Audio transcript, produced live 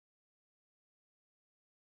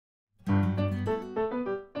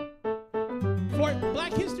For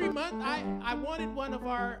Black History Month, I wanted one of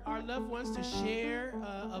our loved ones to share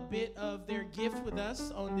a bit of their gift with us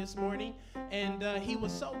on this morning. And he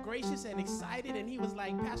was so gracious and excited. And he was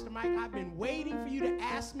like, Pastor Mike, I've been waiting for you to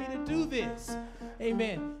ask me to do this.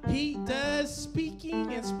 Amen. He does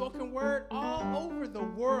speaking and spoken word all over the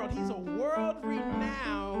world. He's a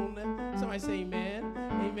world-renowned. Somebody say amen.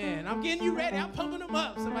 Amen. I'm getting you ready. I'm pumping him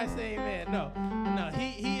up. Somebody say amen. No.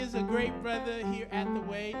 He is a great brother here at The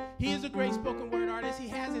Way. He is a great spoken word artist. He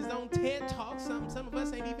has his own TED Talk. Some of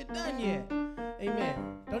us ain't even done yet.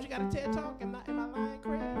 Amen. Don't you got a TED Talk? Am I lying,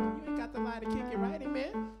 Craig? You ain't got the lie to kick it, right?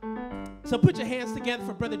 Amen. So put your hands together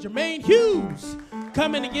for Brother Jermaine Hughes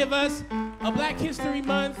coming to give us a Black History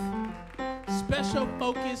Month special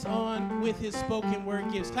focus on with his spoken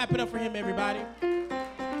word gifts. Clap it up for him, everybody.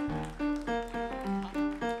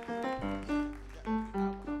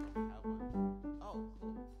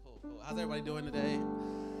 How's everybody doing today?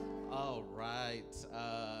 All right.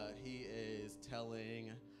 He is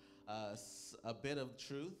telling us a bit of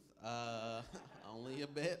truth, only a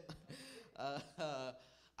bit. As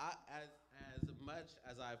much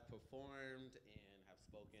as I've performed and have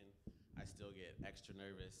spoken, I still get extra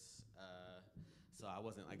nervous. So I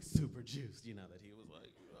wasn't like super juiced, that he was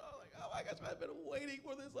like, oh my gosh, I've been waiting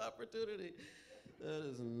for this opportunity. That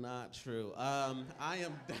is not true. I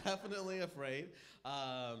am definitely afraid,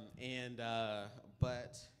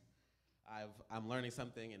 but I'm learning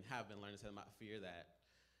something and have been learning something about fear, that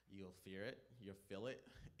you'll fear it, you'll feel it,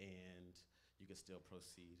 and you can still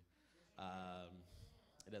proceed.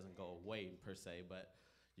 It doesn't go away per se, but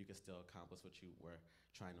you can still accomplish what you were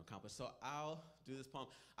trying to accomplish. So I'll do this poem.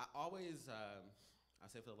 I always, I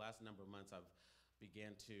say for the last number of months, I've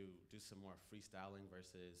began to do some more freestyling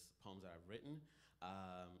versus poems that I've written,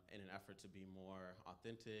 in an effort to be more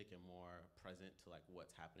authentic and more present to like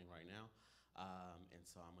what's happening right now. And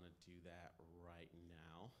so I'm gonna do that right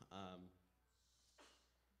now.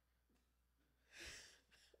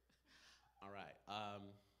 All right.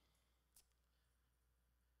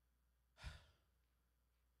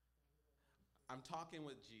 I'm talking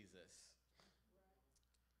with Jesus.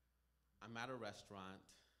 I'm at a restaurant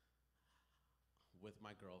with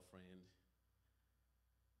my girlfriend,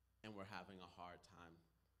 and we're having a hard time.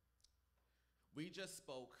 We just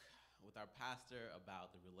spoke with our pastor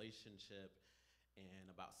about the relationship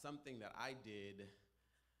and about something that I did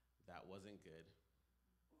that wasn't good,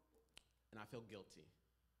 and I feel guilty.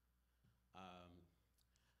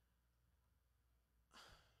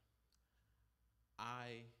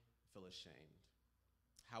 I feel ashamed.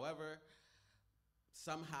 However,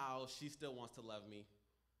 somehow she still wants to love me,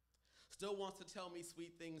 still wants to tell me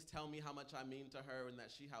sweet things, tell me how much I mean to her, and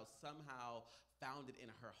that she has somehow found it in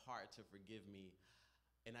her heart to forgive me.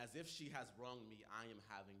 And as if she has wronged me, I am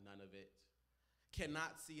having none of it.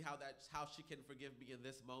 Cannot see how she can forgive me in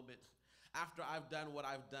this moment. After I've done what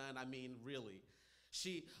I've done, I mean, really.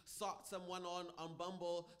 She sought someone on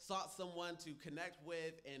Bumble, sought someone to connect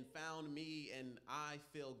with, and found me, and I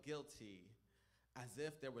feel guilty. As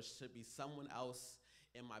if there should be someone else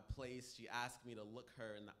in my place. She asked me to look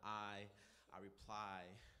her in the eye. I reply,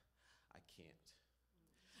 I can't.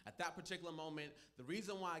 At that particular moment, the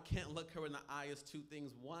reason why I can't look her in the eye is two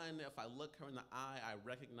things. One, if I look her in the eye, I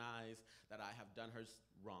recognize that I have done her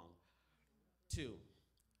wrong. Two,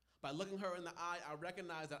 by looking her in the eye, I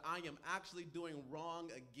recognize that I am actually doing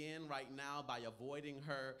wrong again right now by avoiding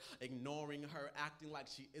her, ignoring her, acting like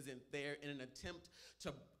she isn't there in an attempt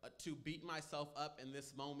to beat myself up in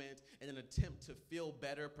this moment, in an attempt to feel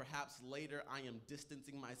better. Perhaps later I am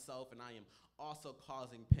distancing myself and I am also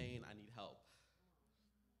causing pain. I need help.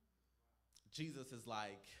 Jesus is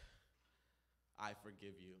like, I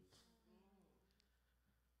forgive you.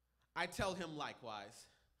 I tell him likewise.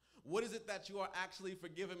 What is it that you are actually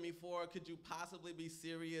forgiving me for? Could you possibly be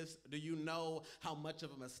serious? Do you know how much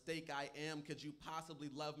of a mistake I am? Could you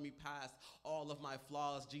possibly love me past all of my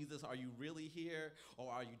flaws? Jesus, are you really here,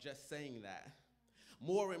 or are you just saying that?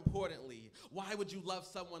 More importantly, why would you love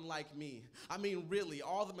someone like me? I mean, really,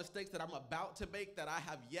 all the mistakes that I'm about to make, that I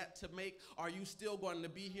have yet to make, are you still going to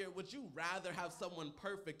be here? Would you rather have someone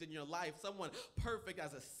perfect in your life, someone perfect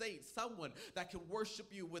as a saint, someone that can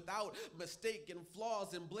worship you without mistake and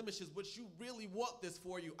flaws and blemishes? Would you really want this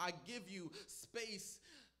for you? I give you space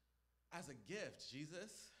as a gift,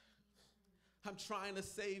 Jesus. I'm trying to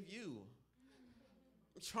save you.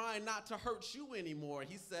 I'm trying not to hurt you anymore.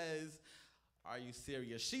 He says, are you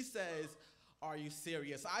serious? She says, are you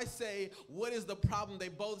serious? I say, what is the problem? They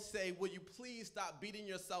both say, will you please stop beating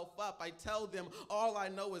yourself up? I tell them, all I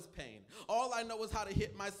know is pain. All I know is how to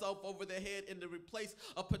hit myself over the head and to replace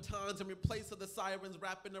a batons and replace of the sirens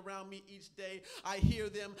wrapping around me each day. I hear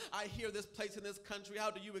them. I hear this place in this country.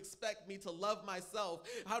 How do you expect me to love myself?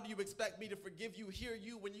 How do you expect me to forgive you? Hear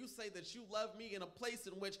you when you say that you love me in a place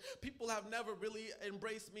in which people have never really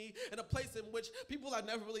embraced me, in a place in which people have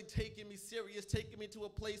never really taken me serious, taken me to a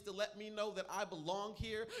place to let me know that I belong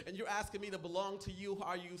here, and you're asking me to belong to you.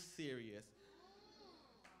 Are you serious?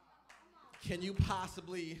 Can you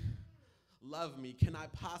possibly love me? Can I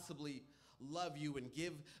possibly love you and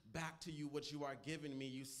give back to you what you are giving me?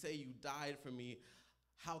 You say you died for me.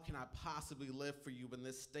 How can I possibly live for you in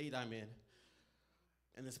this state I'm in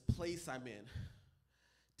this place I'm in?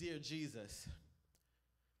 Dear Jesus,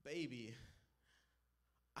 baby,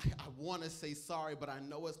 I want to say sorry, but I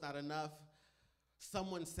know it's not enough.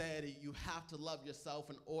 Someone said you have to love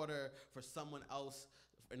yourself in order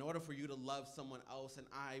for you to love someone else. And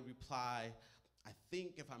I reply, I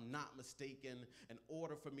think if I'm not mistaken, in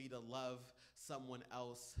order for me to love someone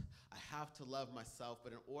else, I have to love myself.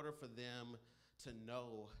 But in order for them to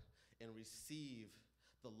know and receive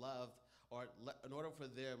the love, or in order for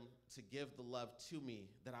them to give the love to me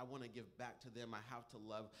that I want to give back to them, I have to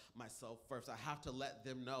love myself first. I have to let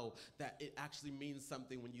them know that it actually means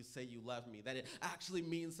something when you say you love me, that it actually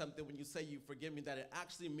means something when you say you forgive me, that it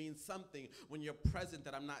actually means something when you're present,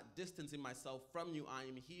 that I'm not distancing myself from you. I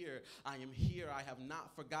am here. I am here. I have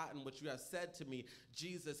not forgotten what you have said to me.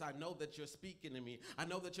 Jesus, I know that you're speaking to me. I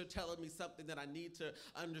know that you're telling me something that I need to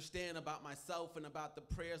understand about myself and about the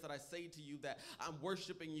prayers that I say to you, that I'm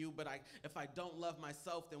worshiping you, but if I don't love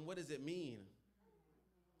myself, then what does it mean?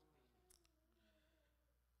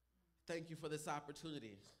 Thank you for this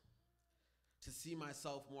opportunity to see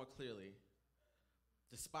myself more clearly.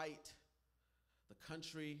 Despite the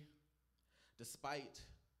country, despite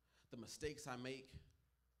the mistakes I make,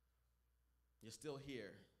 you're still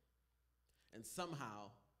here. And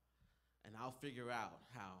somehow, and I'll figure out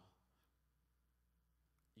how,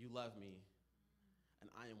 you love me, and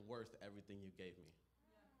I am worth everything you gave me.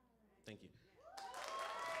 Thank you.